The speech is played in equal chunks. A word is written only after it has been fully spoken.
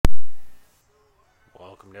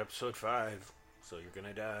welcome to episode 5. So you're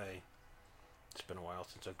gonna die. It's been a while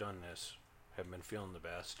since I've done this. Haven't been feeling the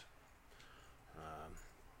best. Um,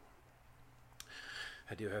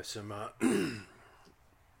 I do have some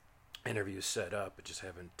interviews set up, but just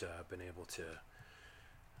haven't been able to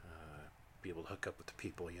be able to hook up with the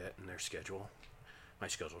people yet in their schedule. My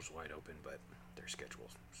schedule's wide open, but their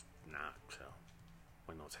schedule's not. So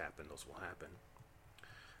when those happen, those will happen.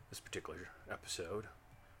 This particular episode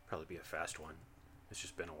probably be a fast one. It's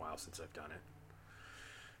just been a while since I've done it.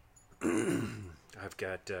 I've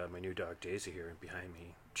got my new dog Daisy here behind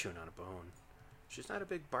me chewing on a bone. She's not a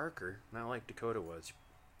big barker, not like Dakota was.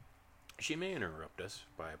 She may interrupt us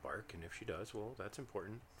by a bark, and if she does, well, that's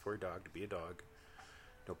important for a dog to be a dog.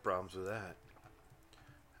 No problems with that.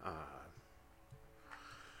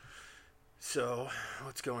 So,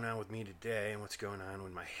 what's going on with me today, and what's going on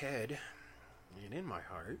with my head and in my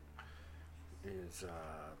heart is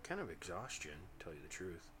kind of exhaustion, to tell you the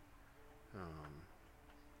truth.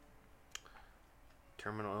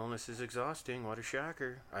 Terminal illness is exhausting. What a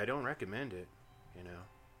shocker. I don't recommend it, you know.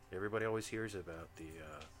 Everybody always hears about the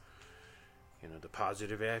the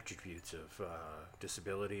positive attributes of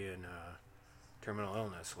disability and terminal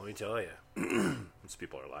illness. Let me tell you, these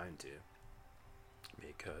people are lying to you,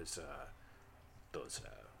 because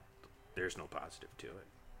there's no positive to it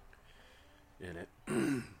in it.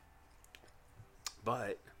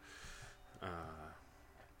 But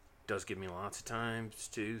does give me lots of times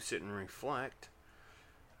to sit and reflect.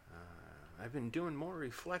 I've been doing more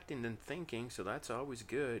reflecting than thinking, so that's always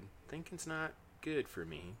good. Thinking's not good for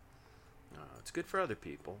me. It's good for other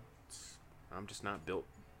people. I'm just not built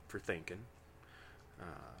for thinking.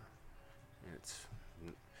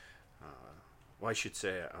 Well, I should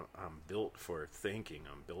say I'm built for thinking.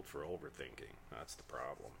 I'm built for overthinking. That's the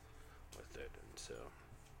problem with it. And so,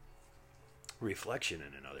 reflection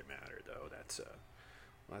in another matter, though, that's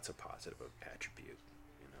a positive attribute.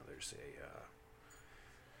 You know,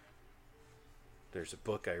 there's a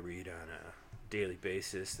book I read on a daily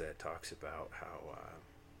basis that talks about how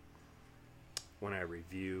when I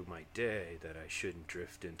review my day, that I shouldn't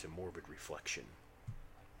drift into morbid reflection.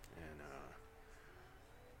 And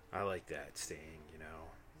I like that saying, you know.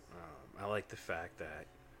 I like the fact that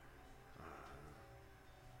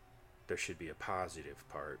there should be a positive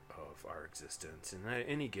part of our existence. And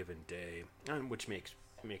any given day, which makes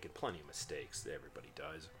making plenty of mistakes, that everybody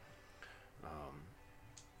does.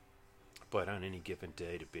 But on any given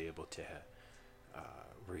day, to be able to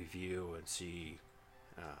review and see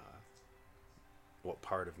what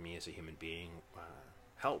part of me as a human being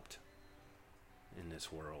helped in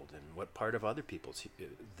this world, and what part of other people's,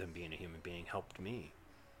 them being a human being, helped me.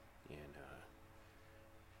 And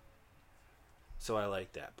so I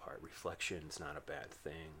like that part. Reflection's not a bad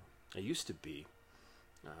thing. It used to be,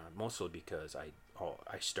 mostly because I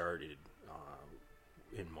started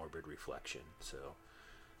in morbid reflection. So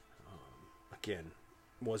again,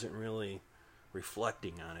 wasn't really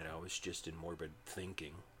reflecting on it. I was just in morbid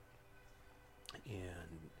thinking,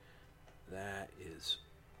 and that is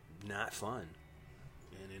not fun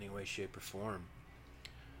in any way, shape, or form.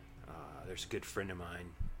 There's a good friend of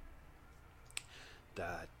mine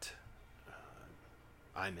that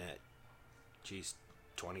I met,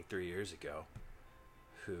 23 years ago,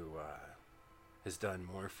 who has done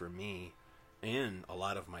more for me and a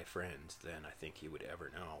lot of my friends than I think he would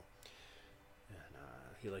ever know. And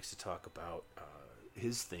he likes to talk about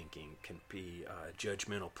his thinking can be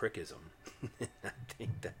judgmental prickism.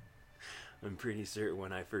 I'm pretty certain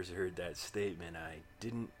when I first heard that statement, I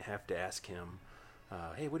didn't have to ask him,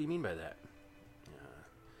 hey, what do you mean by that?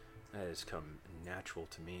 That has come natural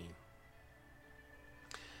to me.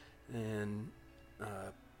 And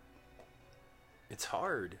it's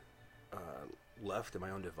hard, left to my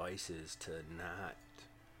own devices, to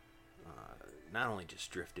not only just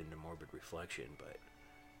drift into morbid reflection, but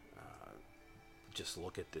just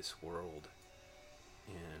look at this world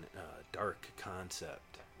in a dark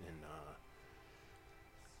concept,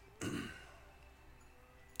 and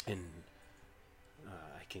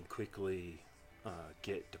I can quickly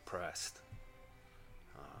get depressed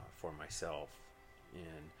for myself,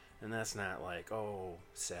 and that's not like, oh,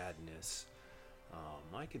 sadness.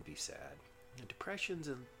 I can be sad. Depression's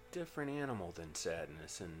a different animal than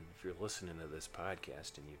sadness, and if you're listening to this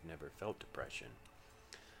podcast and you've never felt depression,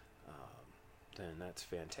 then that's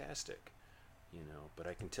fantastic, you know. But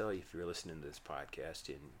I can tell you, if you're listening to this podcast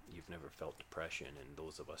and you've never felt depression, and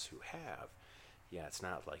those of us who have, yeah, it's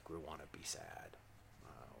not like we want to be sad.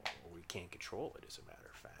 We can't control it, as a matter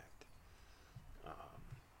of fact.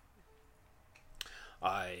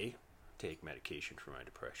 I take medication for my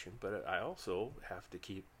depression, but I also have to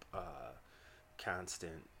keep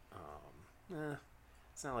constant.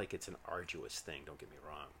 It's not like it's an arduous thing. Don't get me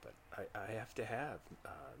wrong, but I have to have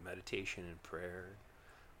meditation and prayer.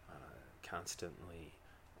 Constantly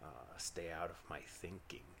stay out of my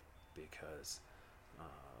thinking because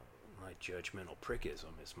my judgmental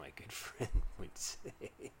prickism, as my good friend would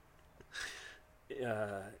say,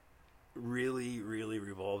 really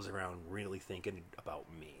revolves around really thinking about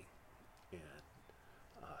me. And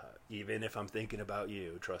even if I'm thinking about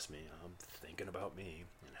you, trust me, I'm thinking about me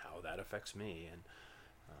and how that affects me. And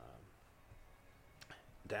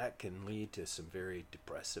that can lead to some very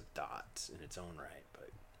depressive thoughts in its own right.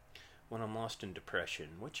 But when I'm lost in depression,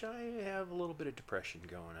 which I have a little bit of depression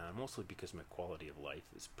going on, mostly because my quality of life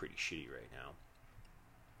is pretty shitty right now,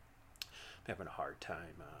 I'm having a hard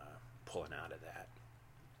time pulling out of that.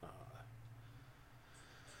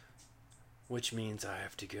 Which means I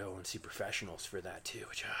have to go and see professionals for that too,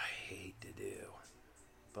 which I hate to do.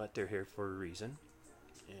 But they're here for a reason.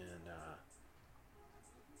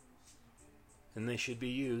 And they should be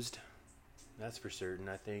used. That's for certain.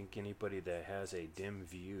 I think anybody that has a dim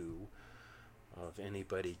view of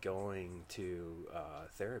anybody going to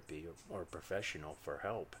therapy or professional for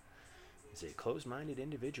help is a closed-minded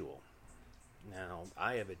individual. Now,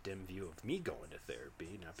 I have a dim view of me going to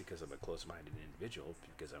therapy, not because I'm a closed-minded individual,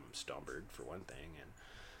 because I'm stubborn, for one thing, and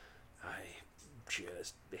I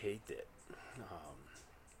just hate it.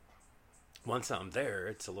 Once I'm there,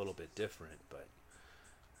 it's a little bit different, but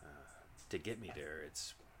to get me there,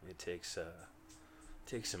 it takes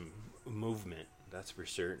some movement, that's for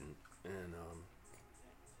certain, and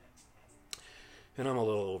I'm a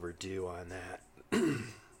little overdue on that.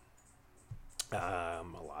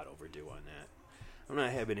 I'm a lot overdue on that. I'm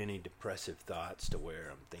not having any depressive thoughts to where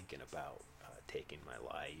I'm thinking about taking my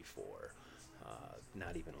life or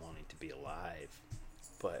not even wanting to be alive.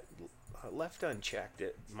 But left unchecked,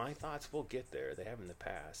 my thoughts will get there. They have in the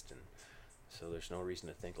past, and so there's no reason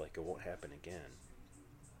to think like it won't happen again.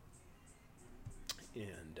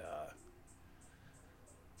 And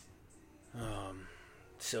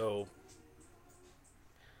so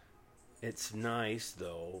it's nice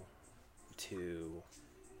though to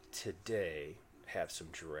today have some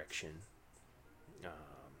direction.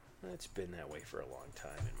 It's been that way for a long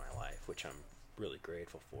time in my life, which I'm really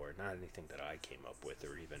grateful for. Not anything that I came up with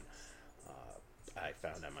or even I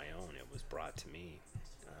found on my own. It was brought to me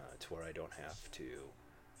to where I don't have to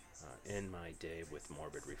end my day with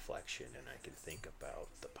morbid reflection, and I can think about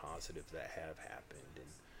the positive that have happened. And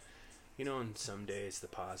you know, and some days the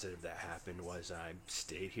positive that happened was I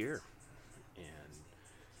stayed here and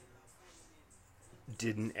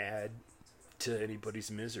didn't add to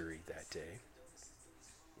anybody's misery that day.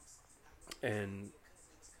 And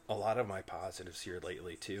a lot of my positives here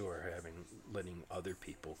lately too are letting other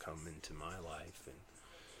people come into my life and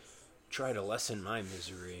try to lessen my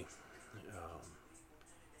misery.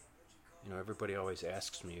 Everybody always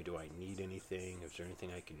asks me, do I need anything? Is there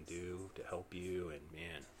anything I can do to help you? And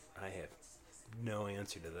man, I have no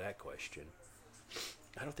answer to that question.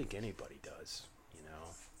 I don't think anybody does,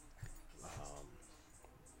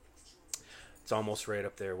 It's almost right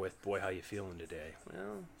up there with, boy, how you feeling today?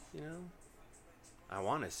 Well, I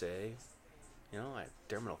want to say, I have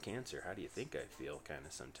terminal cancer. How do you think I feel kind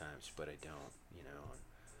of sometimes, but I don't,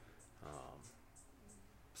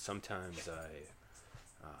 sometimes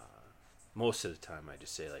most of the time I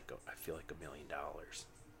just say like, oh, I feel like $1 million,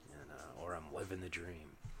 or I'm living the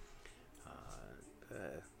dream.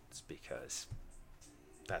 It's because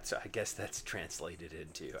I guess that's translated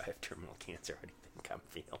into, I have terminal cancer. How do you think I'm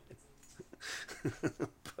feeling?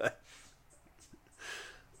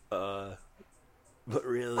 But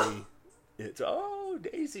really, it's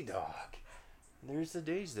Daisy Dog. There's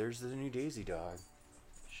the new Daisy Dog.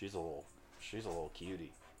 She's a little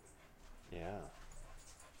cutie. Yeah.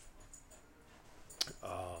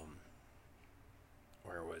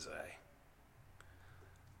 Where was I?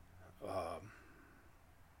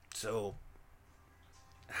 So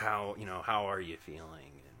how are you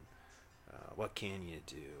feeling, and what can you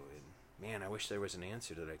do? And man, I wish there was an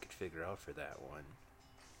answer that I could figure out for that one.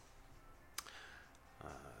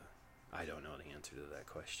 I don't know the answer to that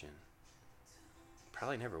question.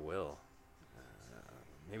 Probably never will.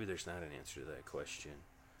 Maybe there's not an answer to that question.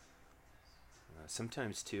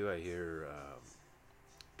 Sometimes too I hear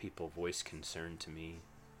people voice concern to me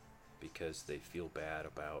because they feel bad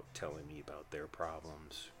about telling me about their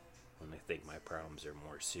problems when they think my problems are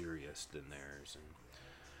more serious than theirs. And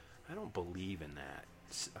I don't believe in that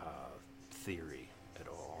theory at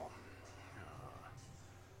all.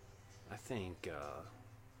 I think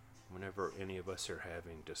whenever any of us are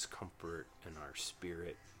having discomfort in our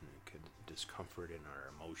spirit, and discomfort in our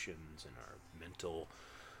emotions and our mental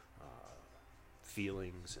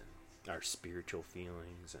feelings and our spiritual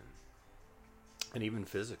feelings and even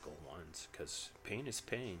physical ones, because pain is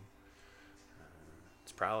pain.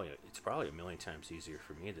 It's probably a million times easier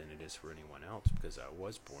for me than it is for anyone else, because I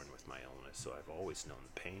was born with my illness, so I've always known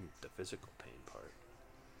the pain, the physical pain part.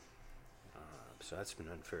 So that's an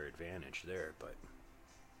unfair advantage there, but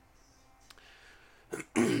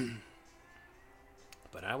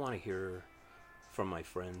but I want to hear from my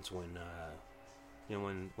friends when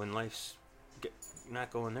when life's not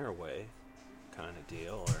going their way, kind of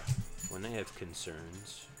deal, or when they have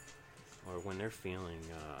concerns, or when they're feeling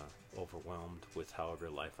overwhelmed with however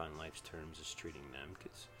life on life's terms is treating them.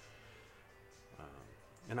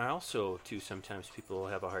 And I also, too, sometimes people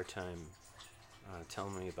have a hard time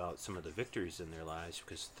telling me about some of the victories in their lives,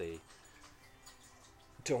 because they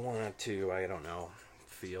don't want to, I don't know,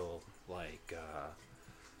 feel like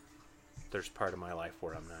there's part of my life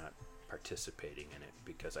where I'm not participating in it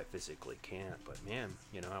because I physically can't. But man,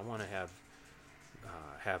 I want to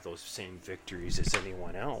have those same victories as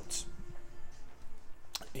anyone else.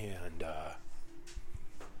 And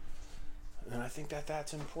I think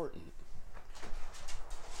that's important.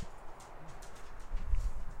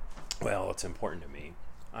 Well, it's important to me.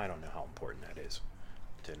 I don't know how important that is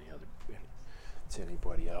to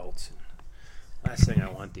anybody else. And last thing I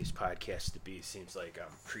want these podcasts to be seems like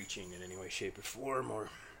I'm preaching in any way, shape, or form, or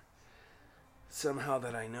somehow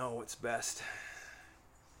that I know what's best.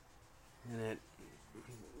 And it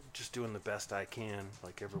just doing the best I can,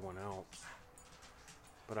 like everyone else.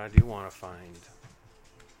 But I do want to find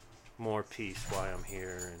more peace while I'm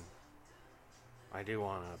here, and I do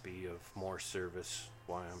want to be of more service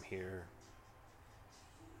while I'm here,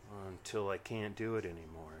 until I can't do it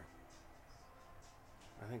anymore.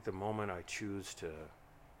 I think the moment I choose to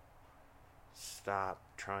stop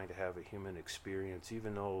trying to have a human experience,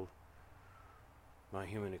 even though my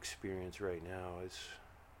human experience right now is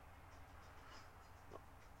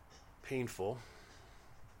painful,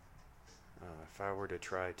 if I were to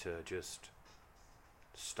try to just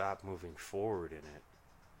stop moving forward in it,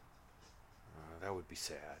 that would be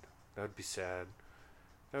sad. That would be sad.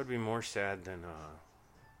 That would be more sad than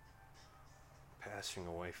passing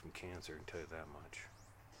away from cancer, I'll tell you that much.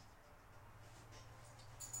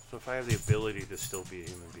 So if I have the ability to still be a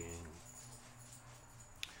human being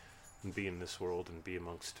and be in this world and be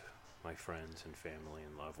amongst my friends and family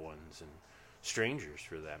and loved ones and strangers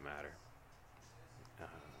for that matter,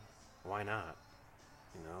 why not?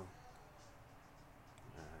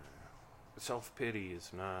 Self-pity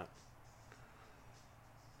is not...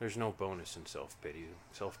 There's no bonus in self-pity.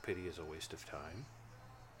 Self-pity is a waste of time.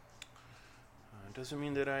 It doesn't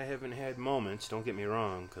mean that I haven't had moments, don't get me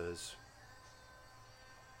wrong, because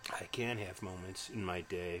I can have moments in my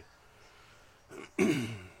day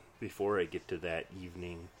before I get to that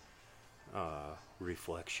evening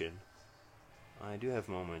reflection. I do have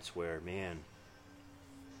moments where, man,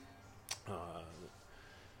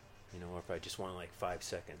 if I just want like 5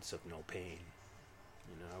 seconds of no pain,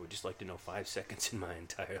 I would just like to know 5 seconds in my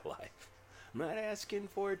entire life. I'm not asking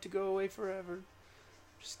for it to go away forever.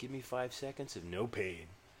 Just give me 5 seconds of no pain,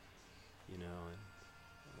 And,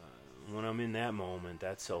 when I'm in that moment,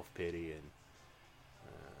 that's self-pity, and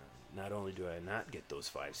not only do I not get those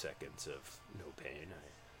 5 seconds of no pain,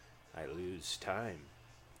 I lose time.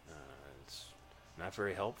 It's not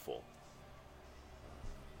very helpful.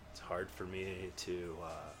 It's hard for me to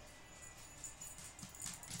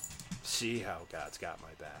see how God's got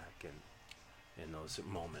my back in those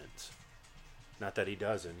moments. Not that he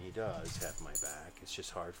doesn't, he does have my back. It's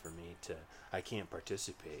just hard for me I can't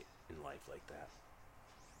participate in life like that.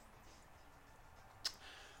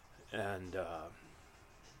 And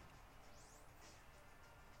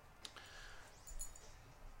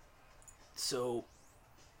so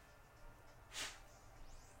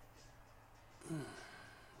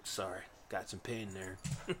sorry, got some pain there.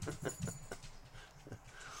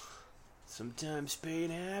 Sometimes pain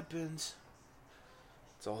happens.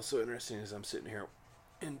 It's also interesting as I'm sitting here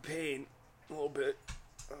in pain a little bit.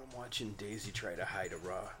 I'm watching Daisy try to hide a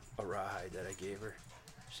rawhide that I gave her.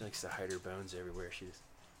 She likes to hide her bones everywhere.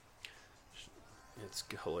 It's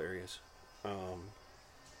hilarious.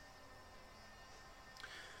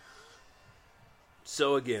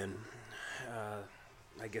 So again,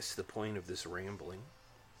 I guess the point of this rambling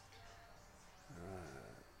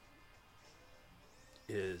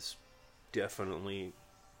is definitely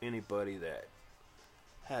anybody that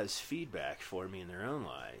has feedback for me in their own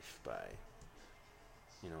life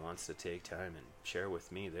wants to take time and share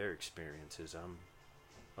with me their experiences. I'm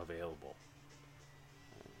available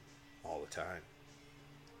all the time.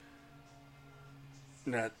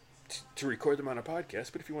 Not to record them on a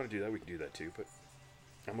podcast, but if you want to do that, we can do that too. But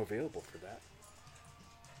I'm available for that.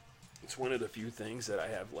 It's one of the few things that I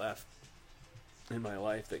have left in my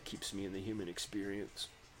life that keeps me in the human experience.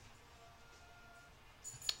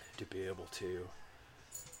 To be able to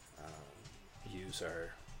use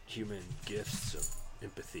our human gifts of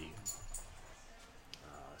empathy,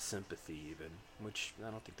 sympathy even, which I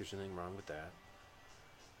don't think there's anything wrong with that.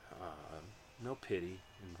 No pity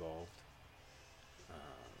involved.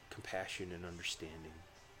 Compassion and understanding.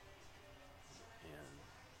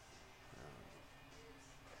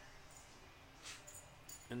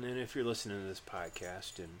 And then if you're listening to this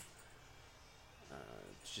podcast and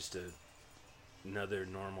it's just another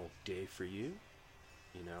normal day for you,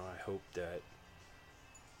 you know, I hope that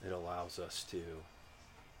it allows us to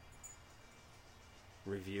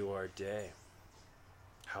review our day,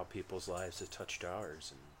 how people's lives have touched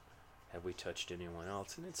ours, and have we touched anyone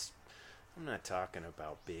else. And I'm not talking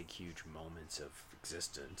about big, huge moments of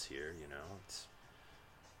existence here, you know. It's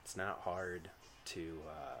not hard to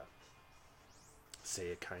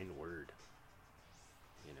say a kind word.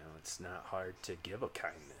 You know, it's not hard to give a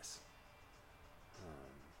kindness.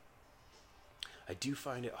 I do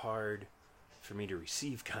find it hard for me to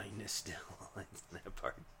receive kindness still.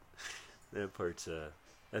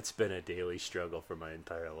 That's been a daily struggle for my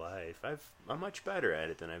entire life. I'm much better at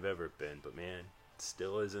it than I've ever been, but man, it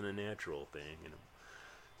still isn't a natural thing, and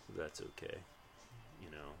that's okay.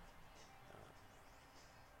 You know,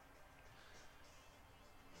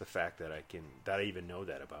 the fact that I even know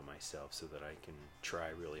that about myself, so that I can try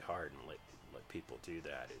really hard and let people do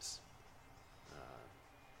that is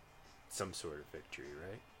some sort of victory,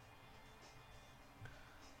 right?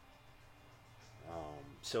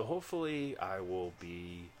 So hopefully I will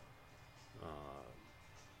be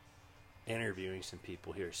interviewing some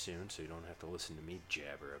people here soon, so you don't have to listen to me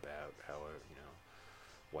jabber about how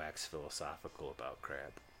wax philosophical about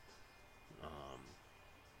crap.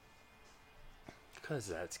 Because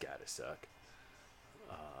that's gotta suck.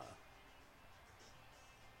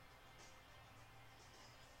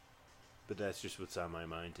 But that's just what's on my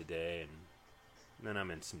mind today, and then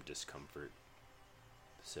I'm in some discomfort.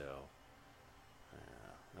 So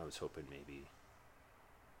I was hoping maybe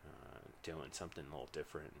doing something a little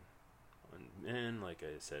different. And like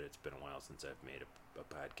I said, it's been a while since I've made a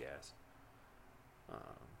podcast.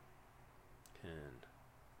 And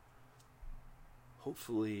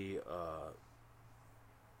hopefully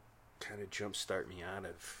kind of jumpstart me out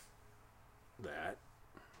of that.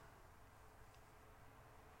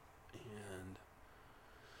 And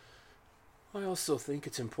I also think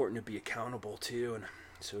it's important to be accountable too, and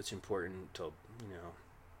so it's important to,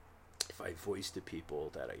 if I voice to people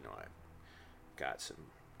that I've got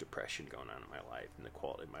some depression going on in my life, and the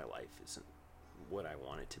quality of my life isn't what I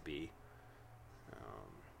want it to be.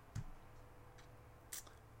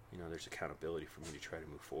 There's accountability for me to try to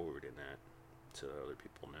move forward in that, so that other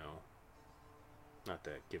people know. Not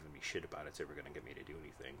that giving me shit about it's ever going to get me to do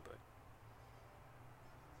anything, but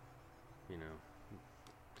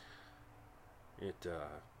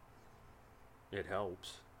it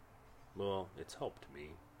helps. Well, it's helped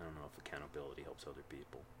me. I don't know if accountability helps other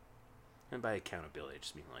people. And by accountability, I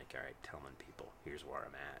just mean like, alright, telling people, here's where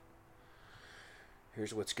I'm at.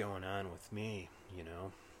 Here's what's going on with me,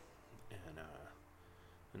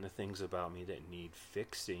 and the things about me that need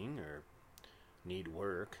fixing or need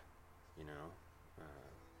work, then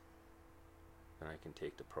I can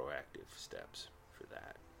take the proactive steps for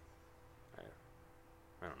that. I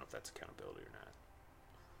don't know if that's accountability or not.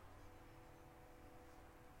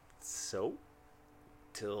 So,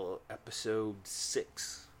 till episode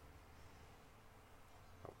 6.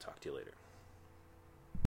 I'll talk to you later.